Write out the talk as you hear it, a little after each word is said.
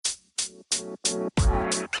What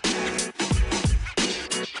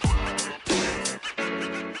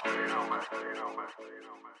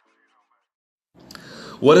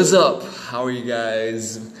is up? How are you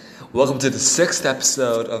guys? Welcome to the 6th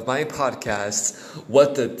episode of my podcast,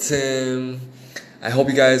 What the Tim. I hope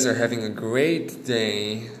you guys are having a great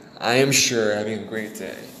day. I am sure having a great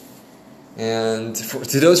day. And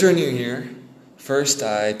to those who are new here, first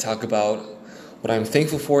I talk about what I'm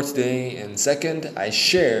thankful for today, and second, I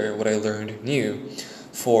share what I learned new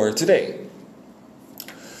for today.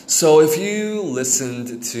 So if you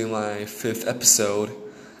listened to my 5th episode,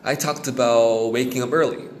 I talked about waking up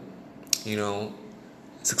early.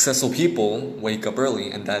 Successful people wake up early,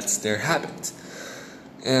 and that's their habit.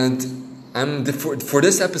 And for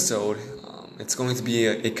this episode, it's going to be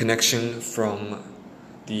a connection from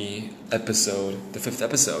the 5th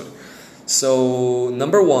episode. So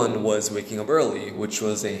number 1 was waking up early, which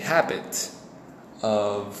was a habit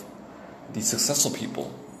of the successful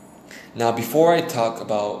people. Now, before I talk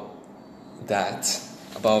about the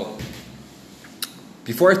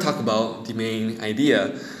main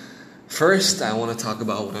idea, first I want to talk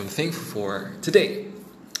about what I'm thankful for today.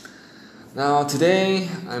 Now, today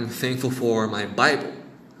I'm thankful for my Bible.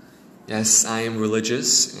 Yes, I am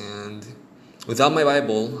religious, and without my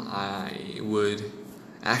Bible, I would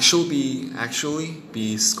actually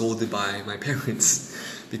be scolded by my parents,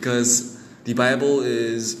 because the Bible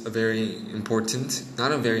is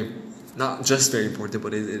not just very important,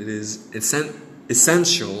 but it is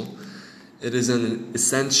essential. It is an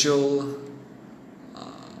essential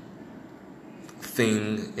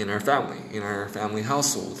thing in our family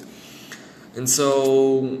household. And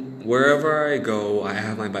so wherever I go, I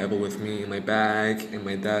have my Bible with me in my bag, in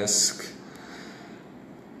my desk.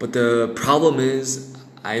 But the problem is,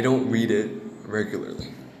 I don't read it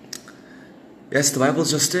regularly. Yes, the Bible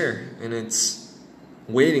is just there, and it's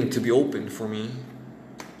waiting to be opened for me,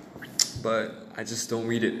 but I just don't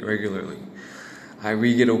read it regularly. I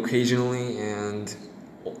read it occasionally, and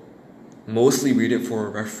mostly read it for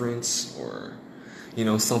reference or,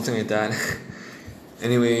 something like that.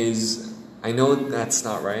 Anyways, I know that's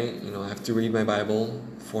not right. I have to read my Bible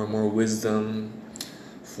for more wisdom,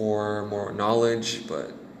 for more knowledge,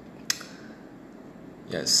 but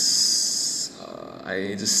yes,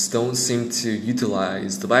 I just don't seem to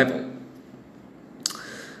utilize the Bible.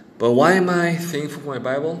 But why am I thankful for my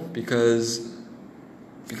Bible? Because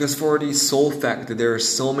for the sole fact that there are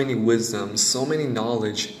so many wisdom, so many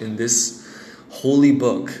knowledge in this holy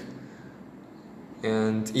book.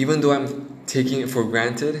 And even though I'm taking it for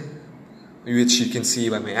granted, which you can see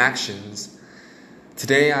by my actions,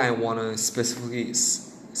 today I want to specifically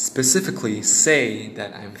say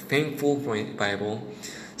that I'm thankful for my Bible,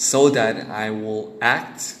 so that I will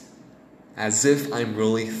act as if I'm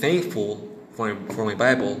really thankful for my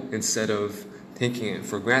Bible instead of taking it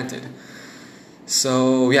for granted.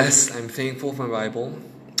 So yes, I'm thankful for my Bible,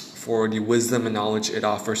 for the wisdom and knowledge it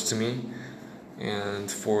offers to me, and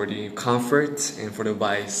for the comfort and for the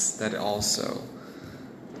advice that it also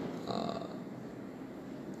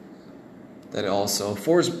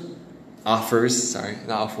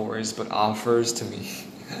offers to me.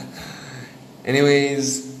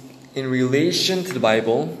 Anyways, in relation to the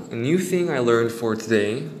Bible, a new thing I learned for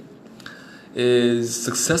today is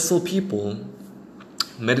successful people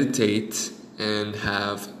meditate and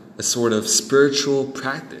have a sort of spiritual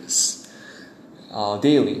practice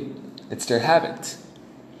daily. It's their habit.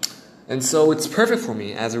 And so it's perfect for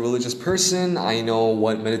me. As a religious person, I know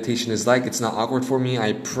what meditation is like. It's not awkward for me.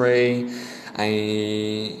 I pray.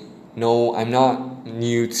 I know I'm not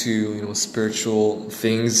new to spiritual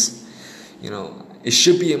things. It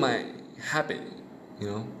should be in my habit.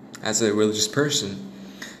 As a religious person,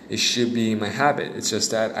 it should be my habit. It's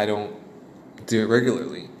just that I don't do it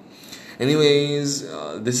regularly. Anyways,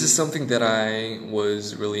 this is something that I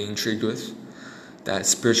was really intrigued with, that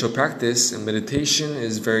spiritual practice and meditation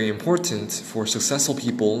is very important for successful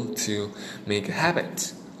people to make a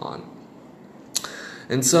habit on.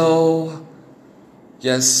 And so,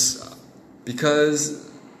 yes, because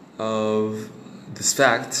of this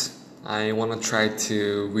fact, I want to try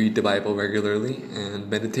to read the Bible regularly and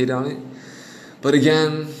meditate on it. But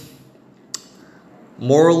again,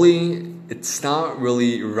 morally, it's not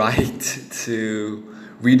really right to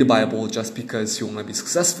read the Bible just because you want to be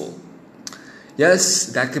successful. Yes,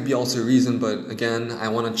 that could be also a reason, but again, I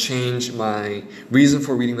want to change my reason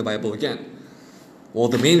for reading the Bible again. Well,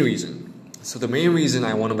 the main reason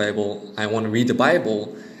I want to read the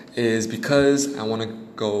Bible is because I want to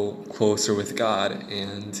go closer with God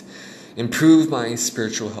and improve my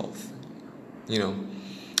spiritual health.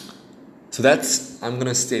 So I'm going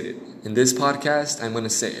to state it. In this podcast, I'm going to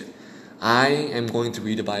say it. I am going to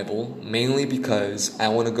read the Bible mainly because I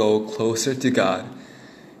want to go closer to God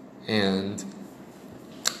and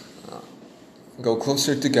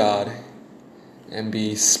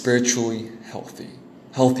be spiritually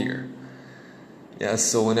healthier. Yeah,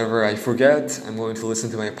 so whenever I forget, I'm going to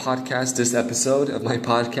listen to this episode of my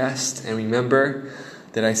podcast, and remember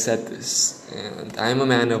that I said this. And I'm a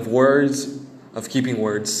man of words, of keeping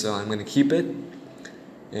words, so I'm going to keep it.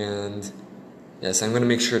 And yes, I'm going to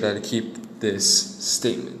make sure that I keep this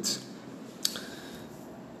statement.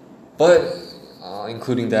 But,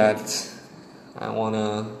 including that, I want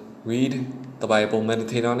to read the Bible,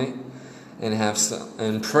 meditate on it,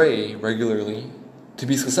 and pray regularly to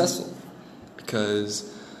be successful. Because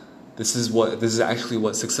this is actually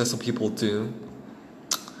what successful people do.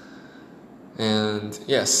 And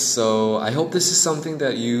yes, so I hope this is something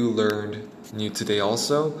that you learned new today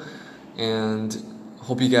also. And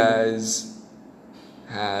hope you guys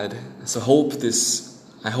I hope this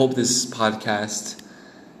podcast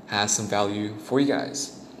has some value for you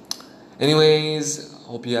guys. Anyways,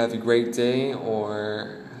 hope you have a great day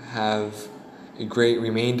or have a great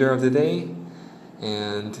remainder of the day.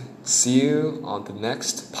 And see you on the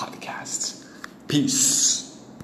next podcast. Peace.